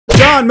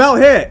Sean, Melt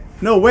hit.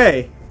 No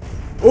way.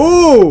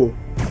 Ooh.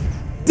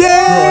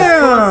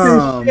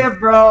 Damn. Shit,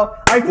 bro.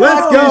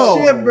 Let's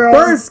go. Shit, bro.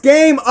 First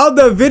game of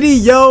the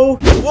video.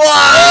 What?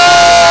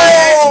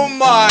 Oh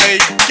my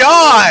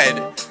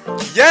god.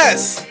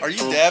 Yes. Are you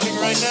dabbing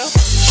right now?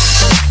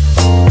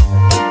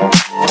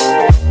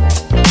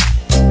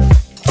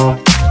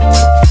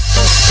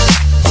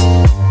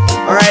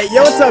 Alright,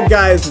 yo, what's up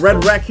guys?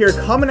 Red Wreck here,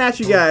 coming at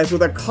you guys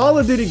with a Call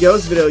of Duty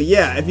Ghost video.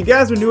 Yeah, if you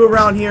guys are new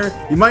around here,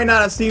 you might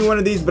not have seen one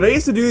of these, but I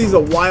used to do these a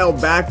while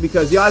back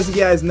because, as you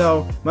guys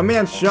know, my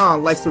man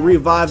Sean likes to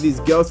revive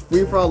these Ghost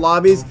free-for-all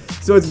lobbies.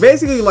 So it's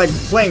basically like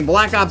playing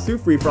Black Ops 2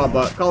 free-for-all,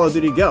 but Call of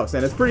Duty Ghost,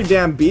 and it's pretty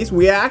damn beast.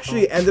 We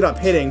actually ended up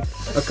hitting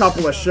a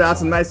couple of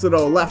shots, a nice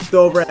little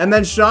leftover, and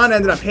then Sean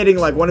ended up hitting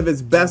like one of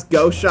his best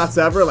Ghost shots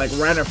ever, like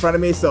right in front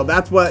of me. So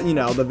that's what, you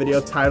know, the video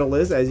title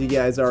is, as you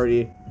guys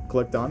already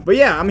clicked on. But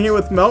yeah, I'm here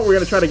with Melt. We're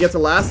gonna try to get to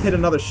last, hit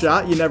another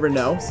shot. You never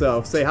know,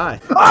 so say hi.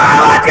 Oh,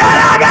 what's going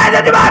on, guys?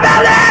 Into my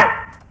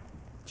building!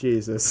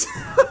 Jesus.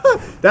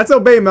 That's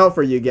Obey Melt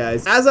for you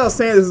guys. As I was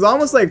saying, this is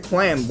almost like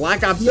playing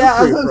Black Ops 2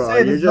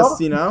 free-for-all. You're just,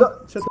 you know,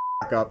 shut the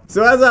f up.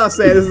 So as I was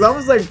saying, this is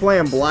almost like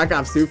playing Black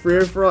Ops 2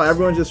 free-for-all.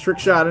 Everyone's just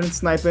trick-shotting,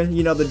 sniping,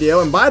 you know the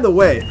deal. And by the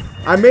way,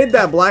 I made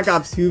that Black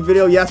Ops 2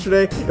 video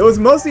yesterday. It was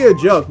mostly a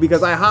joke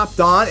because I hopped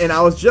on and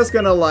I was just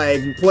gonna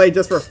like play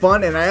just for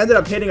fun, and I ended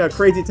up hitting a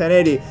crazy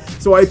 1080.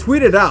 So I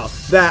tweeted out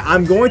that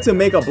I'm going to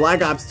make a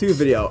Black Ops 2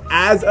 video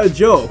as a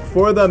joke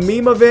for the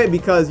meme of it,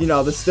 because, you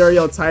know, the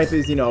stereotype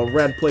is, you know,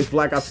 Red plays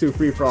Black Ops 2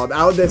 free-for-all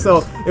out there.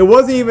 So it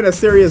wasn't even a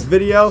serious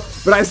video,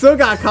 but I still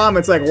got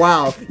comments like,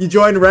 wow, you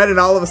joined Red and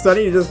all of a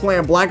sudden you're just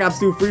playing Black Ops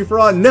 2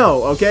 free-for-all.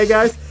 No, okay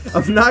guys,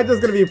 I'm not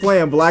just gonna be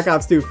playing Black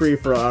Ops 2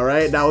 free-for-all,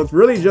 alright? That was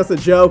really just a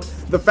joke.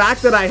 The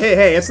fact that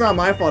hey, it's not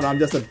my fault. I'm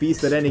just a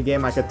beast at any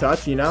game I could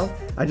touch, you know?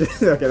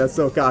 Okay, that's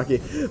so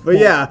cocky. But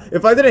yeah,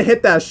 if I didn't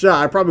hit that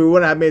shot, I probably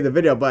wouldn't have made the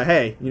video. But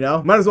hey, you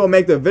know, might as well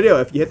make the video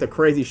if you hit the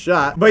crazy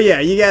shot. But yeah,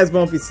 you guys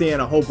won't be seeing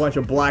a whole bunch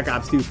of Black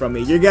Ops 2 from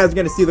me. You guys are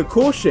gonna see the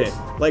cool shit,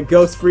 like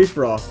Ghost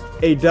Free-for-all,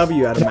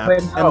 AW at a map,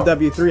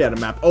 MW3 at a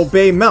map,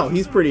 Obey Melt.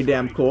 He's pretty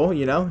damn cool,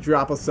 you know?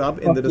 Drop a sub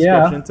in the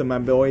description to my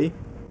boy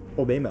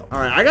Obey Melt.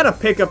 Alright, I gotta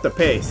pick up the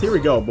pace. Here we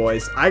go,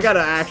 boys. I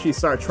gotta actually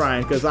start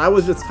trying, because I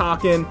was just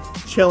talking,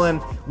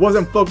 chilling,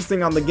 wasn't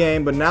focusing on the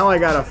game, but now I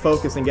gotta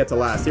focus and get to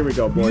last. Here we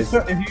go, boys.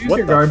 If you use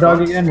your guard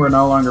dog again, we're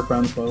no longer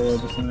friends, by the way.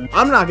 Just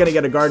I'm not gonna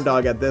get a guard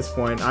dog at this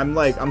point.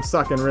 I'm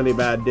sucking really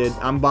bad, dude.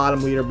 I'm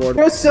bottom leaderboard.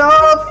 You're so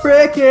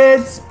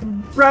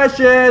freaking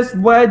precious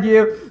when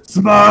you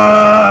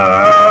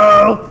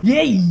smile.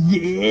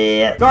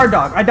 Yeah. Guard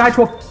dog, I died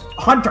to a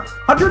Hunter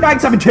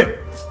 972.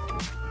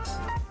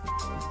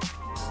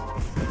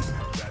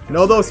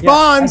 No, those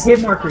spawns! Yeah, I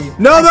hit markers.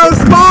 No, those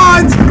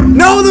spawns!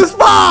 No, the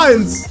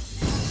spawns!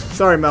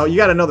 Sorry, Mel. You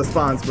gotta know the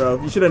spawns, bro.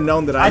 You should have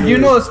known that I do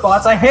know the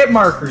spots. I hit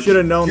markers. You should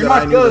have known that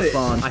I knew the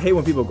spawn. I hate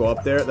when people go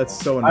up there. That's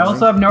so annoying. I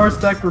also have no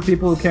respect for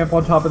people who camp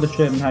on top of the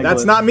shit and hang.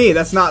 That's not me.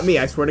 That's not me.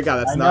 I swear to God,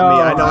 that's not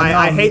me. I know.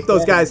 I hate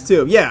those guys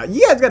too. Yeah,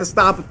 you guys gotta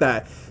stop with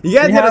that. You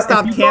guys gotta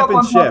stop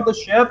camping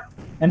ship.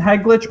 And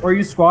head glitch or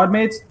use squad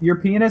mates, your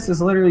penis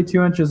is literally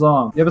 2 inches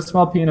long. You have a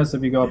small penis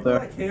if you go up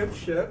there. Camp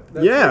ship?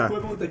 That's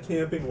equivalent to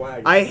camping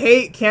wagon. I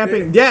hate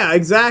camping. Yeah,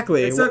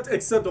 exactly.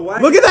 Except the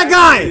wagon. Look at that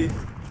guy!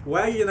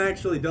 Wagon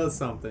actually does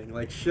something.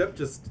 Like ship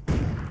just,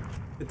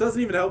 it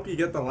doesn't even help you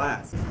get the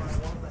last.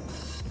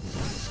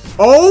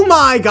 Oh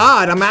my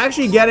God! I'm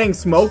actually getting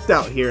smoked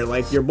out here.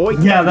 Like your boy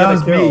can't get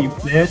a kill. Me,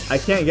 bitch. I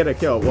can't get a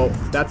kill. Well,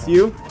 that's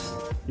you.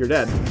 You're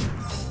dead.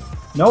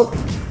 Nope.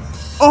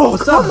 Oh,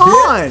 come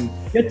on!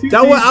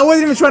 I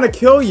wasn't even trying to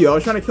kill you. I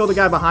was trying to kill the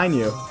guy behind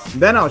you.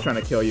 Then I was trying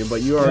to kill you,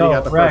 but you already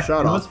got the first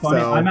shot off. Funny?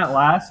 So. I'm at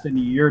last and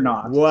you're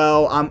not.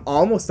 Well, I'm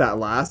almost at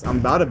last. I'm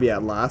about to be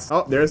at last.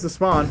 Oh, there's the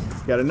spawn.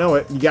 You gotta know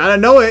it. You gotta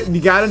know it.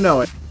 You gotta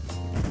know it.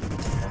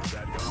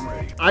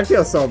 I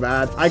feel so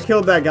bad. I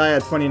killed that guy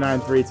at 29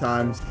 3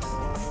 times.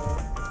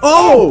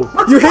 Oh!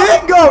 You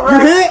hit? You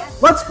hit?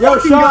 Let's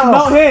fucking Sean,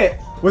 Melt hit.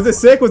 Was it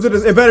sick? Was it?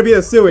 It better be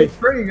a suey. It's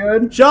pretty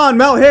good. Sean,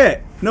 Melt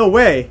hit. No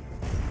way.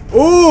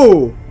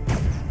 Ooh.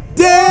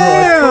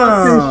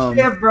 Damn!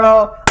 Shit,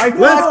 bro.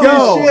 Let's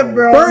go. Shit,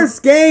 bro.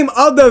 First game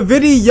of the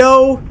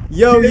video.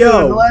 Yo.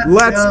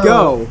 Let's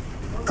go.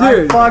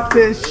 Dude, fuck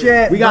this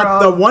shit. We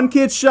got the one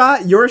kid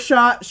shot, your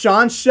shot,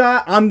 Sean's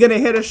shot. I'm gonna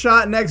hit a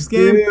shot next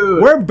game.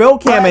 Dude, we're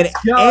build camming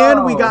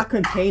and we got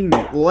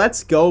containment.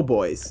 Let's go,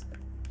 boys.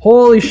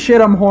 Holy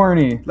shit, I'm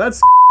horny. Let's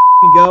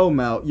go,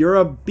 Mel. You're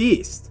a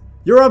beast.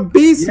 You're a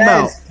beast,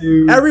 Mel.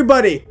 Dude.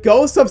 Everybody,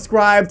 go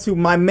subscribe to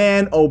my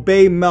man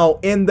Obey Mel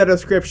in the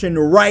description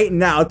right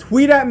now.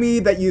 Tweet at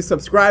me that you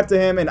subscribe to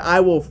him and I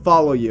will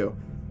follow you.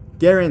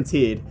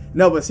 Guaranteed.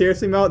 No, but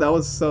seriously, Mel, that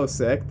was so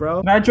sick,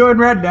 bro. Can I join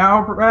Red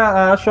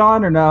now,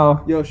 Sean, or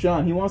no? Yo,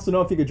 Sean, he wants to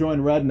know if you could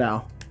join Red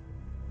now.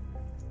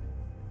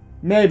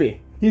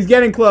 Maybe. He's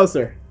getting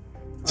closer.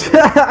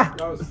 That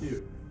was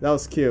cute. That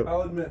was cute.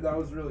 I'll admit, that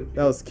was really cute.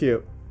 That was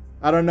cute.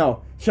 I don't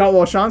know.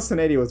 Well, Sean's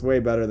 1080 was way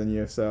better than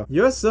you, so.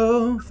 You're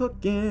so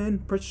fucking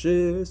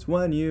precious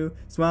when you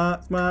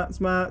smart.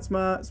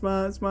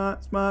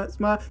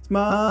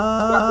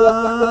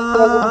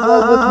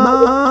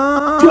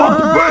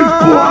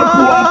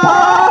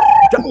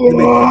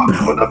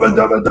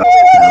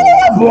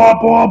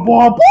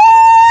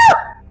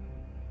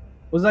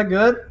 Was that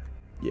good?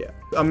 Yeah.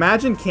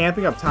 Imagine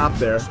camping up top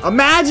there.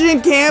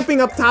 Imagine camping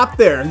up top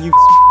there, you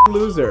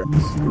loser.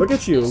 Look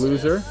at you,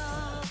 loser.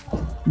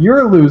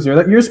 You're a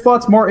loser. Your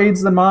spot's more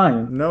AIDS than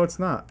mine. No, it's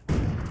not.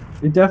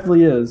 It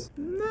definitely is.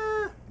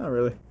 Nah, not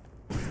really.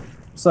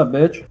 What's up,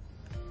 bitch?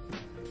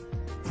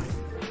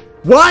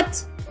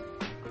 What?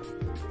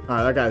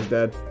 Alright, that guy's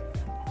dead.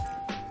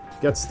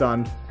 Get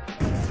stunned.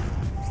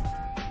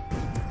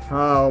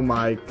 Oh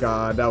my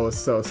god, that was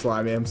so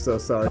slimy. I'm so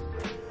sorry.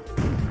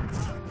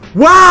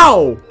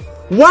 Wow!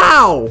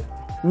 Wow!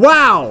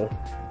 Wow!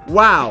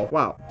 Wow!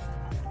 Wow.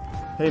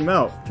 Hey,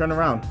 Mel, turn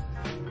around.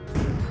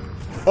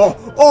 Oh!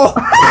 Oh!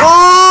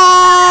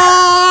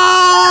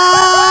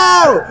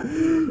 Oh!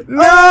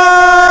 No!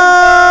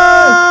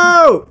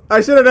 I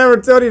should have never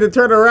told you to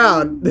turn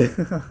around.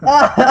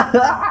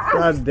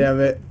 God damn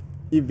it.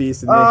 You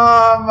beasted me.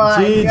 Oh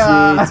my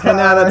god. GG, 10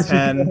 out of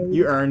 10.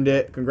 You earned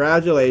it.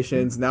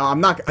 Congratulations. Now I'm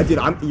not, dude.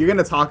 You're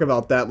gonna talk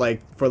about that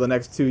like for the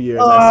next 2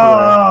 years.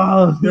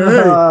 I swear.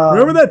 Hey,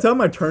 remember that time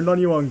I turned on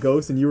you on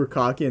Ghost and you were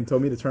cocky and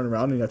told me to turn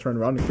around and I turned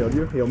around and killed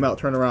you? Hey, yo, Mel,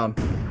 turn around.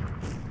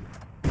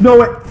 No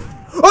way.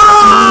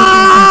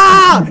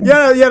 Ah!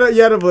 Yeah,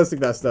 you had a ballistic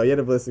vest though. You had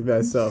a ballistic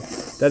vest, so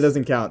that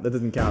doesn't count. That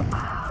doesn't count.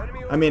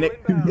 I mean,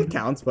 it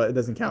counts, but it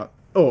doesn't count.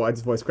 Oh, I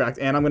just voice cracked,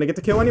 and I'm gonna get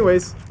the kill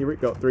anyways. Here we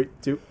go. 3,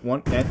 2,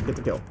 1, and get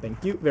the kill.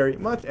 Thank you very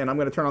much. And I'm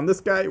gonna turn on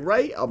this guy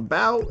right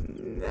about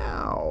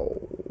now.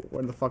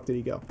 Where the fuck did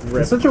he go?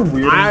 It's such a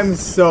weird. I'm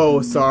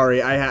so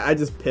sorry. I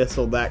just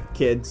pistoled that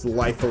kid's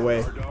life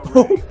away.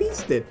 Oh,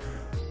 beasted.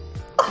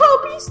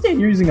 Oh, beasted.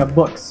 You're using a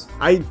books.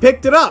 I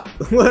picked it up.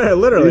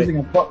 Literally. You're using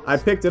a book. I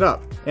picked it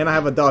up, and I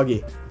have a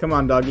doggy. Come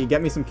on, doggy,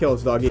 get me some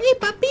kills, doggy. Hey,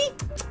 puppy.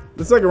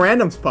 This is like a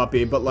randoms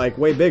puppy, but like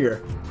way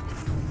bigger.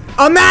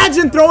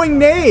 Imagine throwing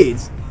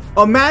nades!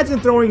 Imagine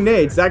throwing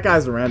nades. That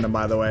guy's a random,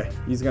 by the way.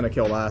 He's gonna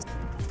kill last.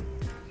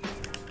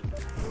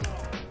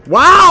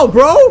 Wow,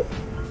 bro!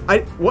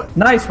 What?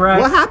 Nice, right?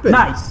 What happened?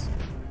 Nice.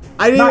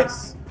 I didn't.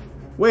 Nice.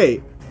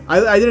 Wait,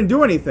 I didn't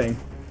do anything.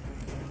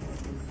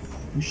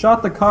 You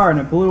shot the car and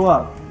it blew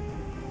up.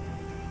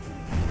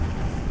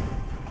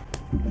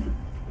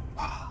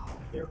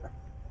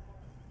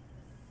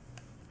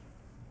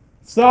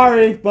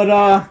 Sorry,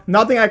 but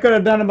nothing I could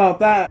have done about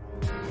that.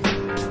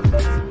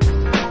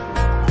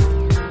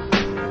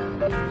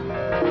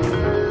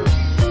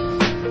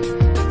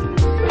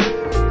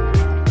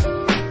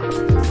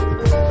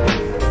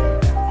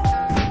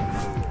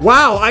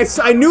 Wow, I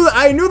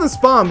knew the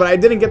spawn, but I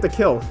didn't get the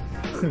kill.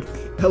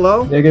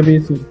 Hello?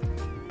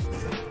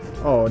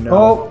 Oh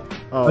no.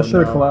 Oh, I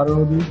should have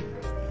collateraled you.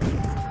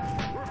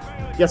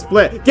 Get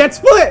split! Get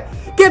split!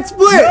 Get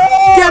split!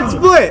 No! Get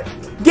split!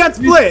 Get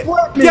split!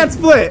 Get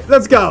split!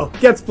 Let's go!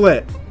 Get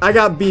split! I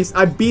got beast.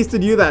 I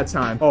beasted you that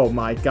time. Oh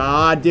my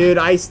god, dude!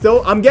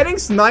 I'm getting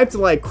sniped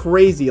like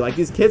crazy. Like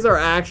these kids are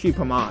actually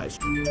pomage.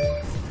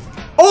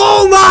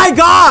 Oh my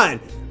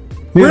god!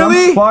 Dude,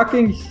 really? I'm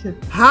fucking shit.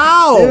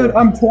 How? Dude,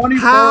 I'm 24.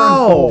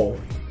 How?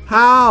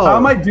 How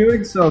am I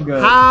doing so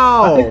good?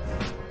 How?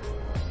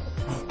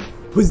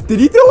 Did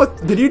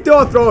you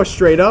throw a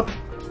straight up?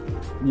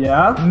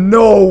 Yeah.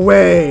 No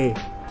way.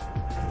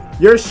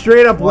 Your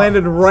straight up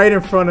landed right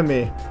in front of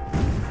me.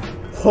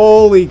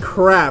 Holy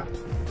crap.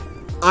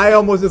 I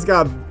almost just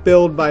got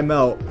billed by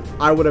Melt.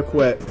 I would have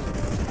quit.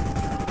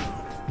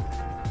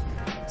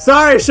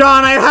 Sorry,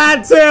 Sean, I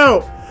had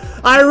to.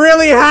 I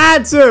really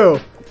had to.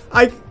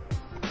 I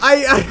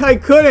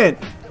couldn't.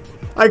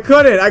 I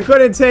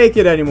couldn't take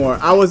it anymore.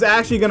 I was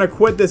actually gonna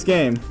quit this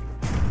game.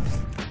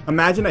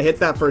 Imagine I hit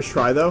that first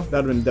try though.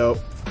 That'd have been dope.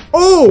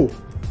 Oh!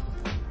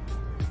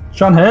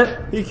 Sean hit?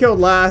 He killed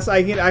last.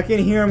 I can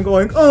hear him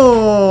going,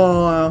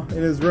 oh, in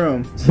his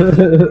room.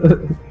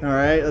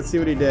 Alright, let's see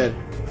what he did.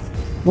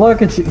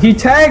 Look at you. He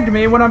tagged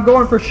me when I'm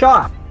going for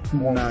shot.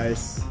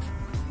 Nice.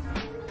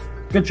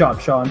 Good job,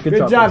 Sean.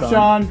 Good job,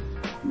 Sean.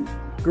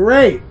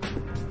 Great.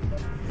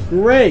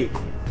 Great.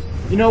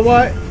 You know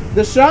what?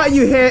 The shot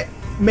you hit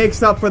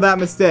makes up for that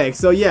mistake.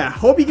 So yeah,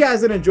 hope you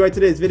guys did enjoy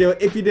today's video.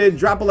 If you did,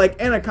 drop a like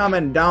and a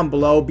comment down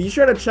below. Be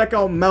sure to check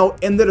out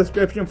Melt in the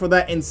description for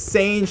that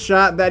insane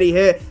shot that he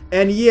hit.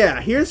 And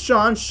yeah, here's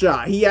Sean's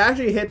shot. He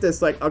actually hit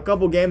this like a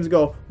couple games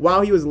ago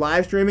while he was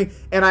live streaming,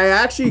 and I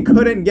actually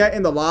couldn't get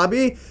in the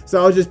lobby,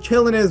 so I was just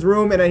chilling in his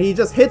room, and then he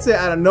just hits it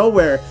out of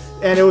nowhere,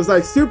 and it was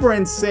like super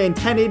insane.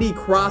 1080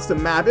 across the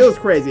map. It was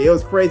crazy. It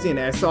was crazy, and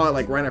I saw it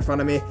like right in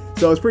front of me,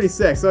 so it was pretty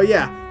sick. So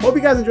yeah, hope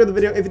you guys enjoyed the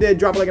video. If you did,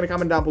 drop a like and a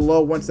comment down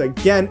below. Once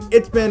again,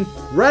 it's been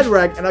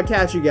RedWreck, and I'll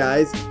catch you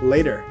guys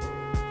later.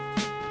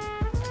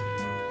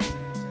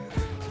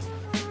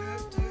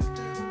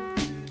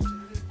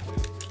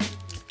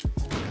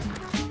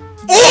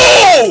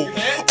 Oh!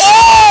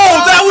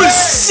 Oh! That was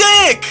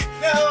sick!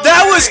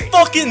 That was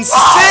fucking fucking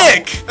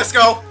sick! Let's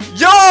go.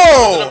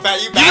 Yo!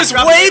 You was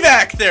way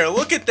back there.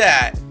 Look at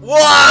that. Whoa!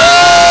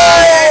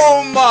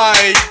 Oh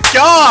my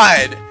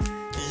god!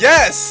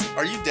 Yes!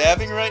 Are you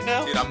dabbing right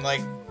now? Dude, I'm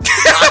like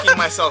knocking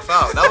myself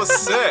out. That was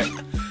sick.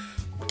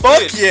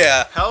 Fuck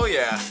yeah! Hell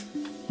yeah.